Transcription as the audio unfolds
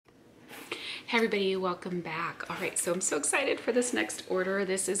Hey everybody, welcome back. All right, so I'm so excited for this next order.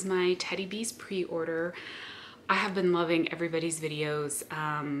 This is my Teddy Bees pre-order. I have been loving everybody's videos.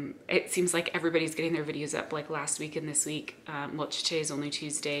 It seems like everybody's getting their videos up like last week and this week. Well, today's only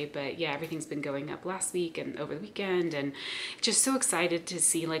Tuesday, but yeah, everything's been going up last week and over the weekend, and just so excited to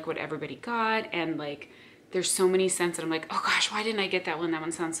see like what everybody got. And like there's so many scents that I'm like, oh gosh, why didn't I get that one? That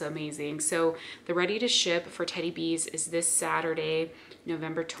one sounds so amazing. So the ready to ship for Teddy Bees is this Saturday,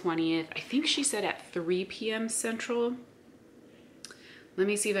 November 20th. I think she said at 3 p.m. Central. Let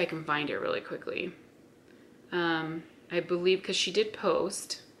me see if I can find it really quickly. I believe, because she did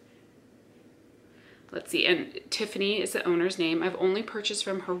post. Let's see, and Tiffany is the owner's name. I've only purchased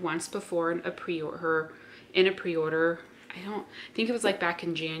from her once before in a pre-order. I think it was like back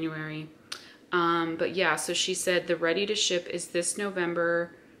in January. But yeah, so she said the ready to ship is this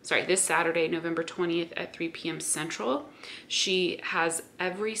Saturday, November 20th at 3 p.m. Central. She has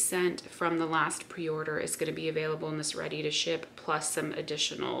every scent from the last pre-order is going to be available in this ready to ship, plus some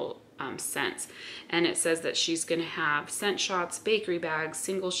additional scents. And it says that she's going to have scent shots, bakery bags,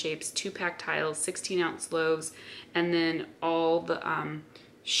 single shapes, 2-pack tiles, 16-ounce loaves, and then all the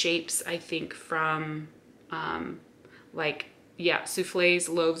shapes, I think, from souffles,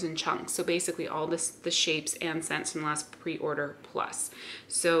 loaves, and chunks. So basically all the shapes and scents from the last pre-order plus.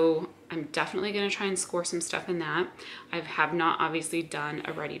 So I'm definitely going to try and score some stuff in that. I have not obviously done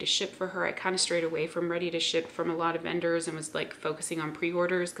a ready to ship for her. I kind of strayed away from ready to ship from a lot of vendors and was like focusing on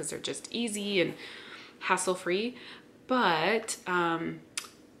pre-orders because they're just easy and hassle-free. But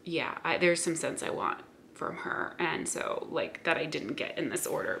yeah, there's some scents I want from her, and so like that I didn't get in this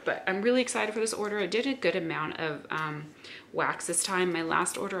order, but I'm really excited for this order. I did a good amount of wax this time. My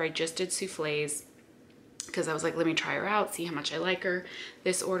last order I just did souffles because I was like, let me try her out, see how much I like her.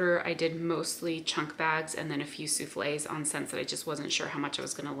 This order I did mostly chunk bags and then a few souffles on scents that I just wasn't sure how much I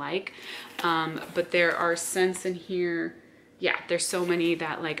was gonna like. But there are scents in here, yeah, there's so many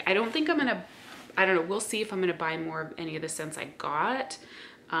that like I don't know, we'll see if I'm gonna buy more of any of the scents I got.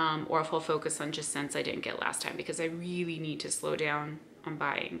 Or if I'll focus on just scents I didn't get last time, because I really need to slow down on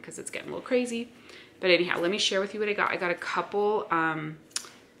buying because it's getting a little crazy. But anyhow, let me share with you what I got. I got a couple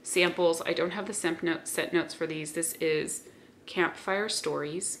samples. I don't have the scent notes for these. This is Campfire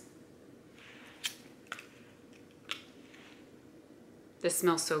Stories. This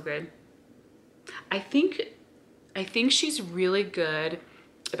smells so good. I think she's really good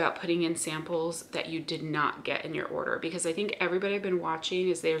about putting in samples that you did not get in your order, because I think everybody I've been watching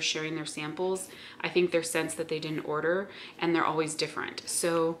is they're sharing their samples. I think they're scents that they didn't order and they're always different.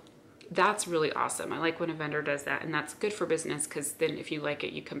 So that's really awesome. I like when a vendor does that, and that's good for business because then if you like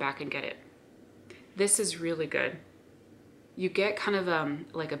it, you come back and get it. This is really good. You get kind of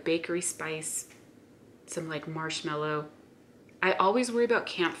like a bakery spice, some like marshmallow. I always worry about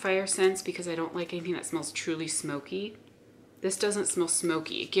campfire scents because I don't like anything that smells truly smoky. This doesn't smell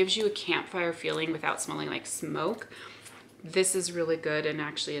smoky. It gives you a campfire feeling without smelling like smoke. This is really good, and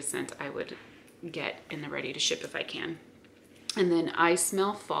actually a scent I would get in the ready to ship if I can. And then I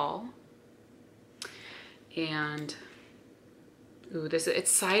Smell Fall. And ooh,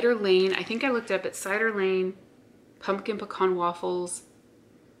 it's Cider Lane. I think I looked up at Cider Lane, pumpkin pecan waffles,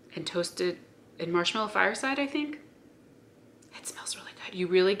 and toasted and marshmallow fireside, I think. It smells really good. You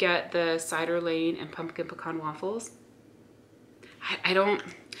really get the Cider Lane and pumpkin pecan waffles.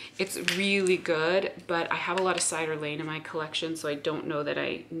 It's really good, but I have a lot of Cider Lane in my collection, so I don't know that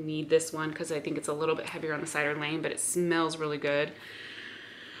I need this one because I think it's a little bit heavier on the Cider Lane, but it smells really good.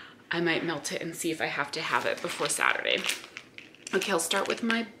 I might melt it and see if I have to have it before Saturday. Okay, I'll start with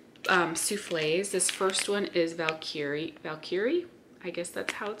my souffles. This first one is Valkyrie. Valkyrie? I guess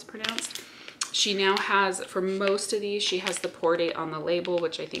that's how it's pronounced. She now has, for most of these, she has the pour date on the label,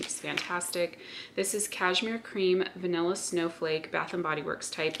 which I think is fantastic. This is Cashmere Cream, Vanilla Snowflake, Bath & Body Works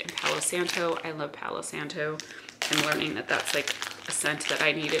type, and Palo Santo. I love Palo Santo. I'm learning that that's like a scent that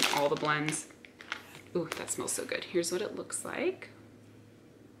I need in all the blends. Ooh, that smells so good. Here's what it looks like.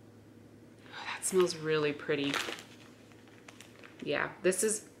 Oh, that smells really pretty. Yeah, this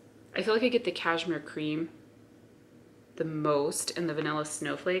is, I feel like I get the Cashmere Cream the most and the Vanilla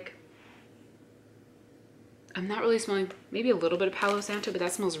Snowflake. I'm not really smelling, maybe a little bit of Palo Santo, but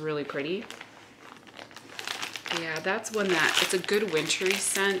that smells really pretty. Yeah, that's one that, it's a good wintry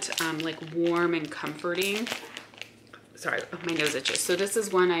scent, like warm and comforting. Sorry, my nose itches. So this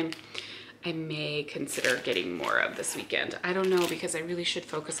is one I may consider getting more of this weekend. I don't know, because I really should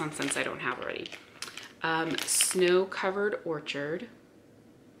focus on scents I don't have already. Snow Covered Orchard.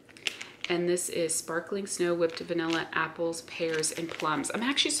 And this is Sparkling Snow, Whipped Vanilla, Apples, Pears, and Plums. I'm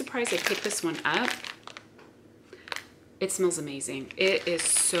actually surprised I picked this one up. It smells amazing. It is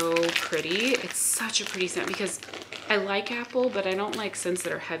so pretty. It's such a pretty scent because I like apple, but I don't like scents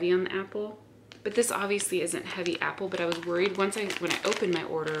that are heavy on the apple. But this obviously isn't heavy apple, but I was worried when I opened my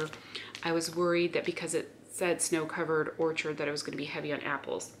order, I was worried that because it said snow-covered orchard that it was going to be heavy on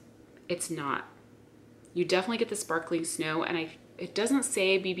apples. It's not. You definitely get the sparkling snow, and it doesn't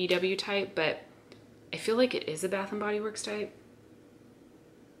say BBW type, but I feel like it is a Bath & Body Works type.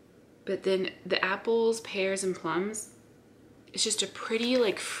 But then the apples, pears, and plums, it's just a pretty,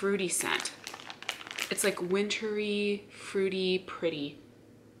 like, fruity scent. It's like wintry, fruity, pretty.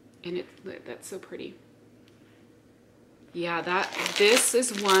 And that's so pretty. Yeah, this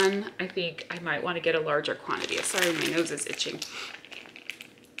is one I think I might want to get a larger quantity of. Sorry, my nose is itching.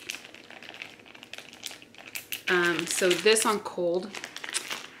 So this on cold,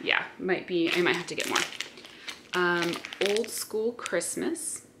 yeah, I might have to get more. Old School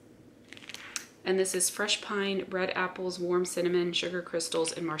Christmas. And this is fresh pine, red apples, warm cinnamon, sugar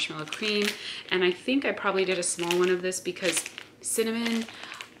crystals, and marshmallow cream. And I think I probably did a small one of this because cinnamon,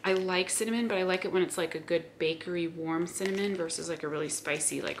 I like cinnamon, but I like it when it's like a good bakery warm cinnamon versus like a really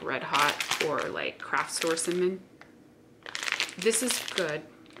spicy like Red Hot or like craft store cinnamon. This is good.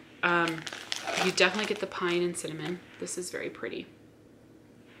 You definitely get the pine and cinnamon. This is very pretty.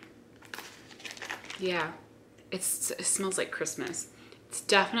 Yeah, it smells like Christmas. It's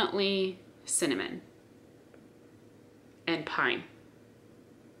definitely cinnamon and pine.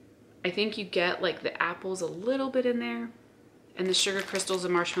 I think you get like the apples a little bit in there, and the sugar crystals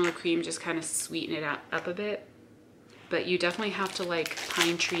and marshmallow cream just kind of sweeten it up a bit. But you definitely have to like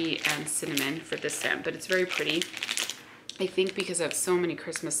pine tree and cinnamon for this scent, but it's very pretty. I think because I have so many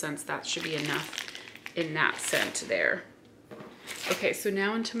Christmas scents, that should be enough in that scent there. Okay, so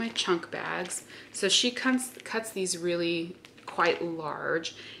now into my chunk bags. So she cuts these really quite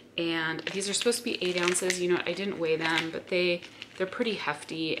large, and these are supposed to be 8 ounces. You know, I didn't weigh them, but they're pretty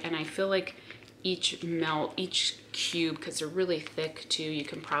hefty, and I feel like each cube, because they're really thick too, you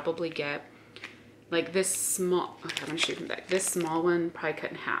can probably get like this small, okay, I'm gonna shoot them back. This small one probably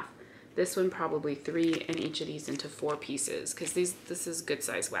cut in half. This one probably 3, and each of these into 4 pieces, because this is good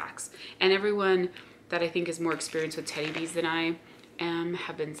size wax. And everyone that I think is more experienced with Teddy Bees than I am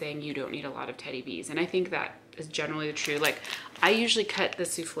have been saying you don't need a lot of Teddy Bees, and I think that is generally true. Like, I usually cut the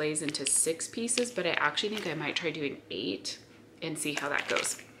souffles into 6 pieces, but I actually think I might try doing 8 and see how that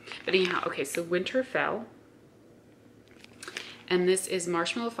goes. But anyhow, okay, so Winterfell. And this is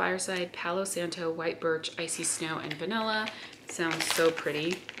Marshmallow Fireside, Palo Santo, White Birch, Icy Snow, and Vanilla. Sounds so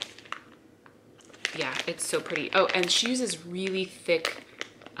pretty. Yeah, it's so pretty. Oh, and she uses really thick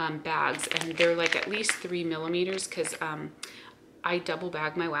bags, and they're like at least 3 millimeters, because I double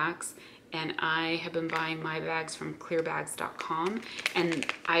bag my wax, and I have been buying my bags from clearbags.com, and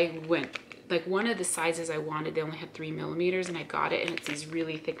I went, like, one of the sizes I wanted, they only had 3 millimeters, and I got it, and it's these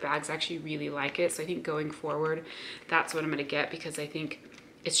really thick bags. I actually really like it, so I think going forward, that's what I'm gonna get, because I think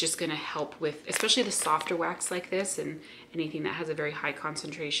it's just gonna help with, especially the softer wax like this, and anything that has a very high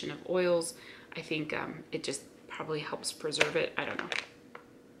concentration of oils. I think it just probably helps preserve it. I don't know.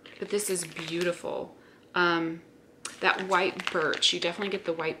 But this is beautiful. That white birch, you definitely get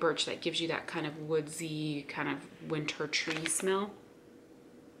the white birch that gives you that kind of woodsy, kind of winter tree smell.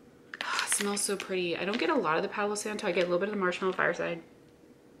 Oh, it smells so pretty. I don't get a lot of the Palo Santo. I get a little bit of the Marshmallow Fireside.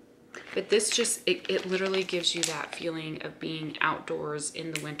 But this just, it literally gives you that feeling of being outdoors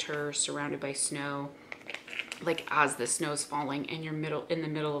in the winter, surrounded by snow. Like, as the snow's falling, and you're in the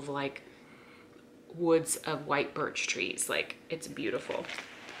middle of like woods of white birch trees. Like, it's beautiful.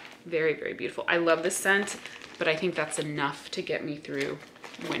 Very, very beautiful. I love this scent, but I think that's enough to get me through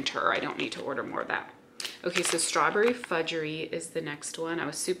winter. I don't need to order more of that. Okay, so Strawberry Fudgery is the next one. I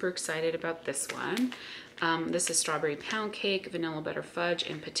was super excited about this one. This is Strawberry Pound Cake, Vanilla Butter Fudge,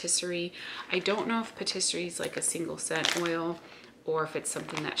 and Patisserie. I don't know if Patisserie is like a single scent oil, or if it's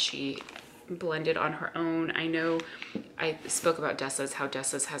something that she blended on her own. I know I spoke about Dessa's, how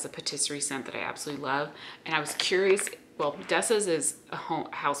Dessa's has a patisserie scent that I absolutely love, and I was curious. Well, Dessa's is a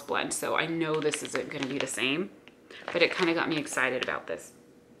house blend, so I know this isn't going to be the same, but it kind of got me excited about this.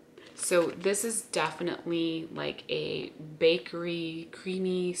 So this is definitely like a bakery,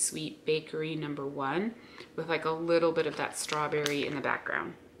 creamy sweet bakery #1 with like a little bit of that strawberry in the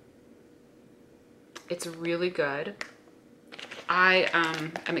background. It's really good.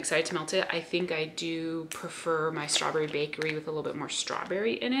 I'm excited to melt it. I think I do prefer my strawberry bakery with a little bit more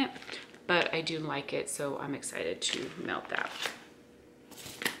strawberry in it, but I do like it, so I'm excited to melt that.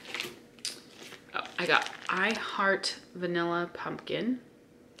 Oh, I got I Heart Vanilla Pumpkin.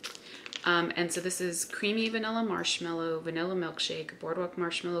 And so this is creamy vanilla marshmallow, vanilla milkshake, boardwalk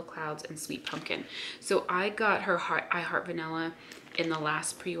marshmallow clouds, and sweet pumpkin. So I got her I Heart Vanilla in the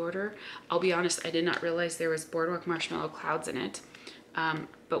last pre-order. I'll be honest, I did not realize there was boardwalk marshmallow clouds in it.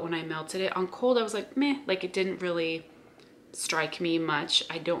 But when I melted it on cold, I was like, meh, like it didn't really strike me much.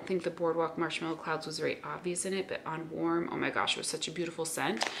 I don't think the boardwalk marshmallow clouds was very obvious in it, but on warm, oh my gosh, it was such a beautiful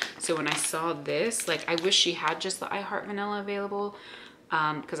scent. So when I saw this, like I wish she had just the I Heart Vanilla available,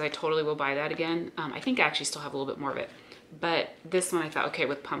 because I totally will buy that again. I think I actually still have a little bit more of it, but this one I thought, okay,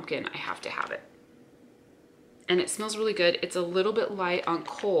 with pumpkin, I have to have it. And it smells really good. It's a little bit light on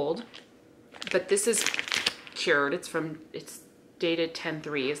cold, but this is cured. It's dated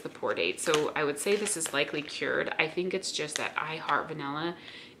 10/3 is the pour date. So I would say this is likely cured. I think it's just that I Heart Vanilla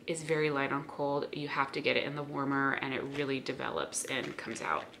is very light on cold. You have to get it in the warmer and it really develops and comes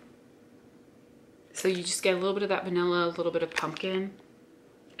out. So you just get a little bit of that vanilla, a little bit of pumpkin.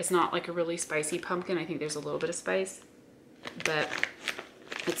 It's not like a really spicy pumpkin. I think there's a little bit of spice, but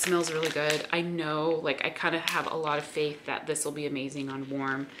it smells really good. I know, like I kind of have a lot of faith that this will be amazing on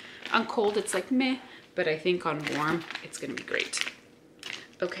warm. On cold, it's like meh, but I think on warm, it's gonna be great.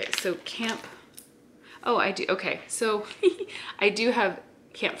 Okay, so okay, so I do have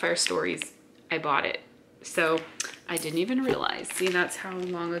Campfire Stories. I bought it. So I didn't even realize. See, that's how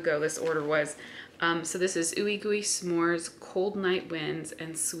long ago this order was. So this is Ooey Gooey S'mores, Cold Night Winds,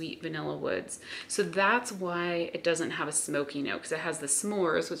 and Sweet Vanilla Woods. So that's why it doesn't have a smoky note, because it has the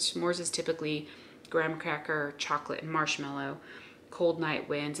s'mores, which s'mores is typically graham cracker, chocolate, and marshmallow. Cold Night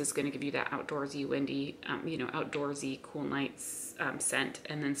Winds is going to give you that outdoorsy, windy, outdoorsy, cool nights scent,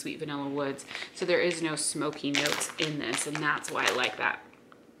 and then Sweet Vanilla Woods. So there is no smoky notes in this, and that's why I like that.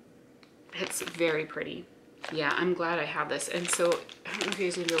 It's very pretty. Yeah, I'm glad I have this. And so, I don't know if you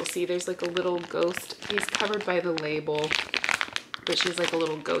guys will be able to see, there's like a little ghost. He's covered by the label, but she's like a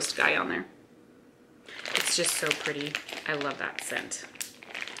little ghost guy on there. It's just so pretty. I love that scent.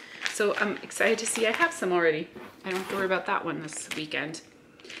 So I'm excited to see I have some already. I don't have to worry about that one this weekend.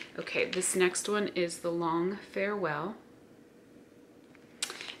 Okay, this next one is the Long Farewell.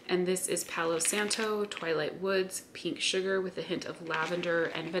 And this is Palo Santo, Twilight Woods, Pink Sugar with a hint of lavender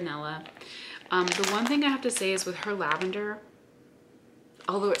and vanilla. The one thing I have to say is with her lavender,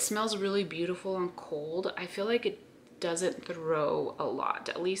 although it smells really beautiful on cold, I feel like it doesn't throw a lot.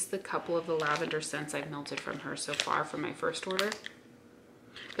 At least the couple of the lavender scents I've melted from her so far from my first order.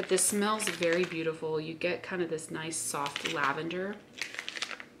 But this smells very beautiful. You get kind of this nice soft lavender.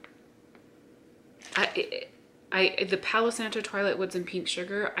 The Palo Santo, Twilight Woods, and Pink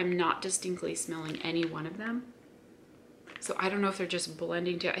Sugar, I'm not distinctly smelling any one of them. So I don't know if they're just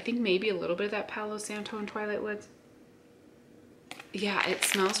blending to, I think maybe a little bit of that Palo Santo and Twilight Woods. Yeah, it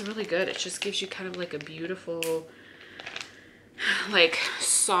smells really good. It just gives you kind of like a beautiful, like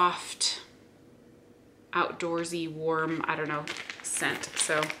soft, outdoorsy, warm, I don't know, scent.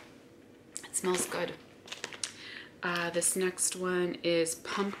 So it smells good. This next one is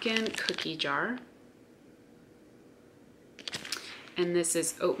Pumpkin Cookie Jar. And this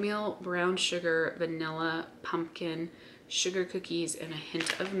is oatmeal, brown sugar, vanilla, pumpkin, sugar cookies, and a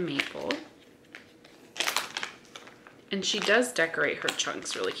hint of maple. And she does decorate her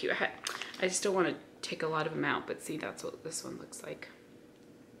chunks really cute. I just don't want to take a lot of them out, but see, that's what this one looks like.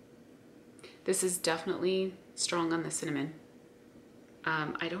 This is definitely strong on the cinnamon.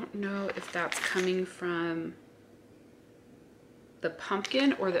 I don't know if that's coming from the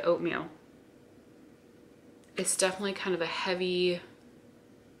pumpkin or the oatmeal. It's definitely kind of a heavy,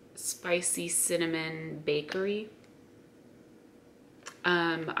 spicy cinnamon bakery.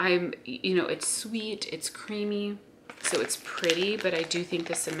 It's sweet, it's creamy, so it's pretty, but I do think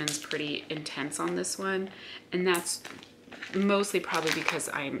the cinnamon's pretty intense on this one. And that's mostly probably because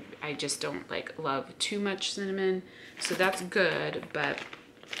I just don't love too much cinnamon. So that's good, but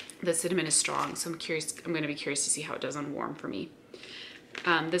the cinnamon is strong. So I'm going to be curious to see how it does on warm for me.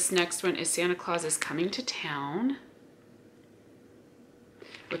 This next one is Santa Claus is Coming to Town,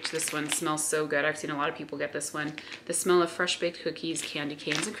 which this one smells so good. I've seen a lot of people get this one. The smell of fresh baked cookies, candy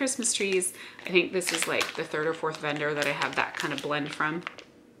canes, and Christmas trees. I think this is like the third or fourth vendor that I have that kind of blend from.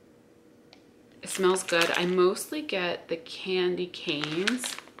 It smells good. I mostly get the candy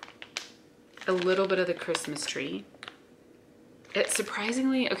canes, a little bit of the Christmas tree. It's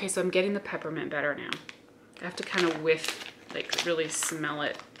surprisingly, okay, so I'm getting the peppermint better now. I have to kind of whiff, really smell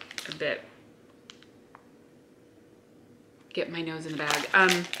it a bit. Get my nose in the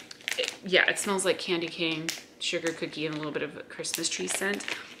bag. Yeah, it smells like candy cane, sugar cookie, and a little bit of a Christmas tree scent.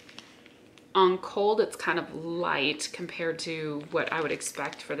 On cold, it's kind of light compared to what I would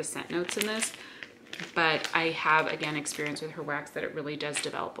expect for the scent notes in this. but I have, again, experience with her wax that it really does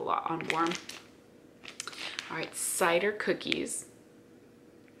develop a lot on warm. All right, cider cookies.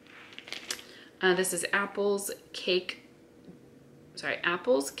 This is apples, cake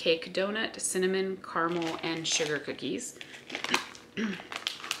donut, cinnamon, caramel, and sugar cookies.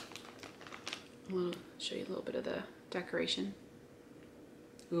 I'll show you a little bit of the decoration.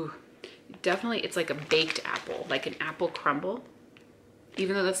 Ooh, definitely, it's like a baked apple, like an apple crumble.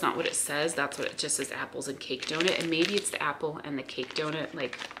 Even though that's not what it says, that's what it just says, apples and cake donut. And maybe it's the apple and the cake donut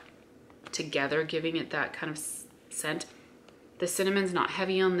like together giving it that kind of scent. The cinnamon's not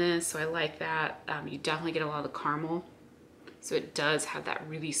heavy on this, so I like that. You definitely get a lot of the caramel. So it does have that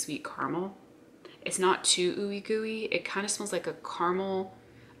really sweet caramel. It's not too ooey gooey. It kind of smells like a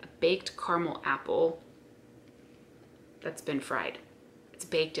baked caramel apple that's been fried. It's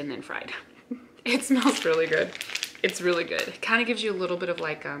baked and then fried. It smells really good. It's really good. It kind of gives you a little bit of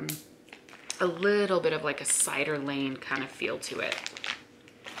like a cider lane kind of feel to it.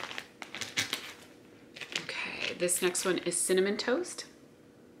 Okay, this next one is cinnamon toast.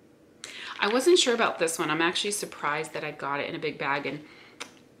 I wasn't sure about this one. I'm actually surprised that I got it in a big bag, and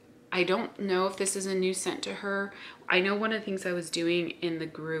I don't know if this is a new scent to her. I know one of the things I was doing in the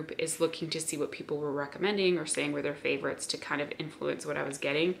group is looking to see what people were recommending or saying were their favorites to kind of influence what I was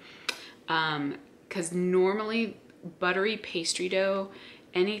getting. Because normally buttery pastry dough,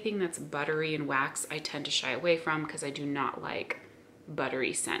 anything that's buttery and wax, I tend to shy away from because I do not like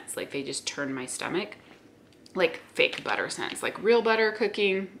buttery scents. Like they just turn my stomach. Like fake butter scents, like real butter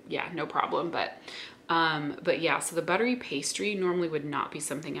cooking, yeah, no problem. But yeah, so the buttery pastry normally would not be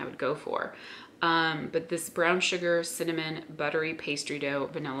something I would go for. But this brown sugar, cinnamon, buttery pastry dough,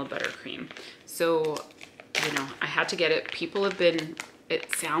 vanilla buttercream. So, you know, I had to get it. People have been,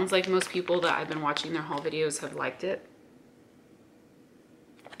 it sounds like most people that I've been watching their haul videos have liked it.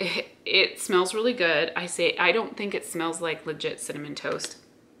 It smells really good. I don't think it smells like legit cinnamon toast.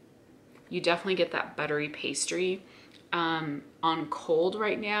 You definitely get that buttery pastry. On cold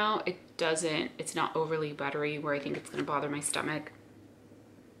right now, it's not overly buttery where I think it's gonna bother my stomach.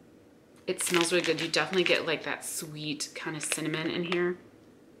 It smells really good. You definitely get like that sweet kind of cinnamon in here.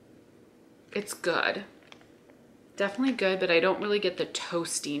 It's good. Definitely good, but I don't really get the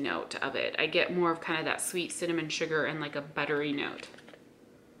toasty note of it. I get more of kind of that sweet cinnamon sugar and like a buttery note.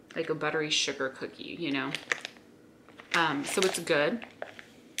 Like a buttery sugar cookie, you know? So it's good.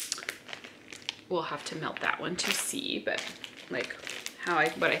 We'll have to melt that one to see, but like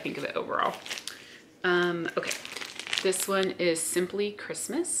what I think of it overall. Okay, this one is Simply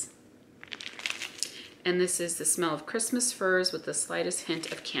Christmas. And this is the smell of Christmas furs with the slightest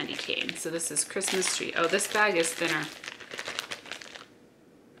hint of candy cane. So this is Christmas tree. Oh, this bag is thinner.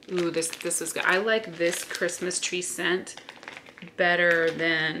 Ooh, this is good. I like this Christmas tree scent better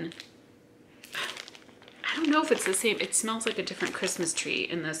than, I don't know if it's the same. It smells like a different Christmas tree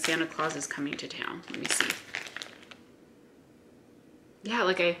in the Santa Claus is Coming to Town. Let me see. Yeah,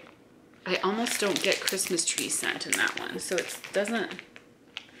 like I almost don't get Christmas tree scent in that one. So it doesn't,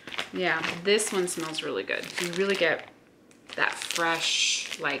 yeah, this one smells really good. You really get that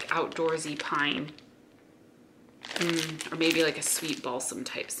fresh, like outdoorsy pine. Or maybe like a sweet balsam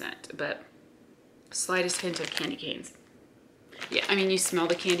type scent, but slightest hint of candy canes. Yeah, I mean, you smell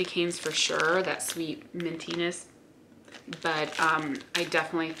the candy canes for sure, that sweet mintiness, but I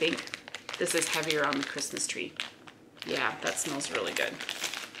definitely think this is heavier on the Christmas tree. Yeah, that smells really good.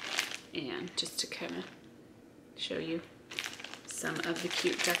 And just to kind of show you some of the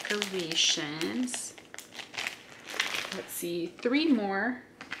cute decorations. Let's see, 3 more.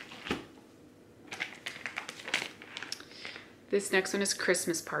 This next one is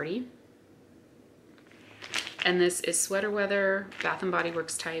Christmas Party. And this is Sweater Weather, Bath & Body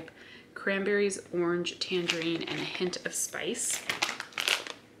Works type, cranberries, orange, tangerine, and a hint of spice.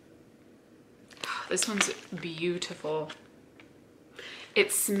 This one's beautiful.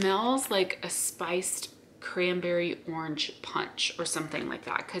 It smells like a spiced cranberry orange punch or something like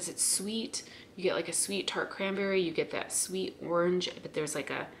that because it's sweet. You get like a sweet tart cranberry, you get that sweet orange, but there's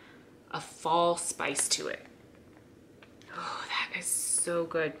like a fall spice to it. Oh, that is so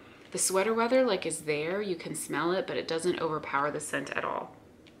good. The Sweater Weather like is there, you can smell it, but it doesn't overpower the scent at all.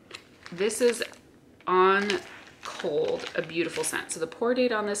 This is on cold, a beautiful scent. So the pour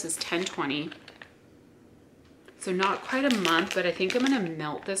date on this is 10/20. So not quite a month, but I think I'm gonna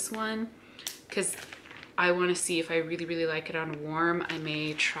melt this one because I wanna see if I really, really like it on warm. I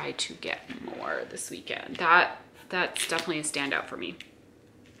may try to get more this weekend. That's definitely a standout for me.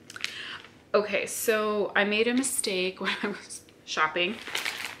 Okay, so I made a mistake when I was shopping.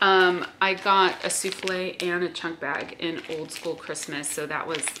 I got a souffle and a chunk bag in Old School Christmas, so that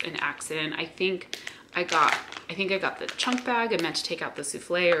was an accident. I think I got the chunk bag. I meant to take out the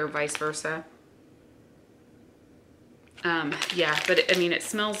souffle, or vice versa. Yeah, but I mean, it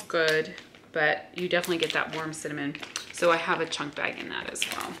smells good, but you definitely get that warm cinnamon. So I have a chunk bag in that as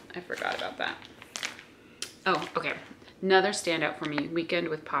well. I forgot about that. Oh, okay. Another standout for me, Weekend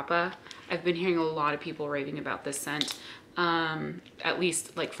with Papa. I've been hearing a lot of people raving about this scent. At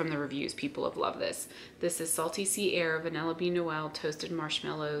least like from the reviews, people have loved this. This is Salty Sea Air, Vanilla Bean Noel, Toasted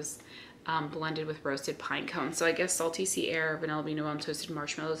Marshmallows, blended with roasted pine cones. So I guess Salty Sea Air, Vanilla Bean Noel, and Toasted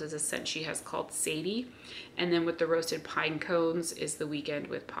Marshmallows is a scent she has called Sadie. And then with the roasted pine cones is the Weekend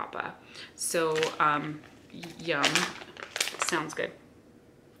with Papa. So, yum. Sounds good.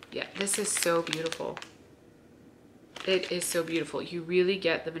 Yeah, this is so beautiful. It is so beautiful. You really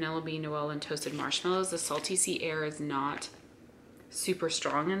get the Vanilla Bean Noel and Toasted Marshmallows. The Salty Sea Air is not super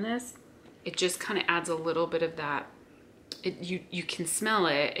strong in this. It just kind of adds a little bit of that. You can smell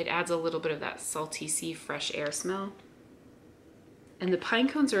it. It adds a little bit of that salty sea fresh air smell. And the pine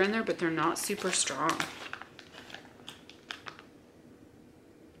cones are in there, but they're not super strong.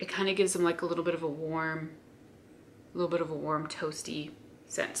 It kind of gives them like a little bit of a warm toasty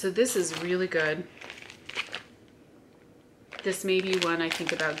scent. So this is really good. This may be one I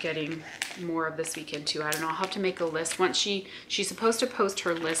think about getting more of this weekend too. I don't know. I'll have to make a list. Once she's supposed to post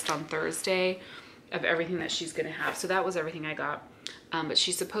her list on Thursday of everything that she's going to have. So that was everything I got. But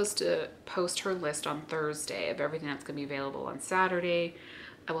she's supposed to post her list on Thursday of everything that's going to be available on Saturday.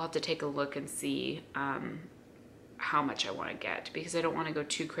 I will have to take a look and see how much I want to get, because I don't want to go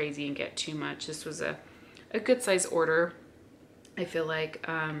too crazy and get too much. This was a good size order, I feel like.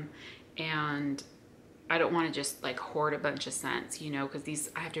 And I don't want to just like hoard a bunch of scents, you know, because these,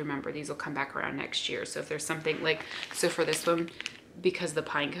 I have to remember, these will come back around next year. So if there's something like, so for this one, because the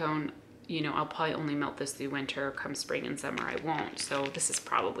pine cone, you know, I'll probably only melt this through winter. Come spring and summer, I won't. So this is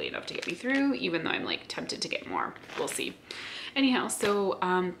probably enough to get me through, even though I'm like tempted to get more. We'll see. Anyhow, so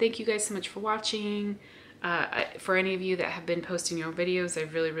thank you guys so much for watching. For any of you that have been posting your videos,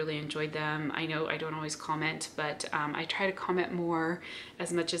 I've really enjoyed them. I know I don't always comment, but I try to comment more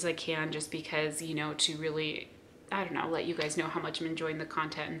as much as I can, just because, you know, to really, I don't know, let you guys know how much I'm enjoying the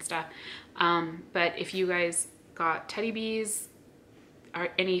content and stuff. But if you guys got Teddy Bees, are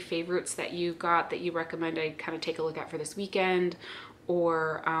any favorites that you got that you recommend I kind of take a look at for this weekend,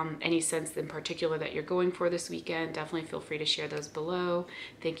 or any scents in particular that you're going for this weekend, definitely feel free to share those below.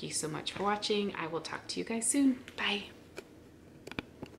 Thank you so much for watching. I will talk to you guys soon. Bye.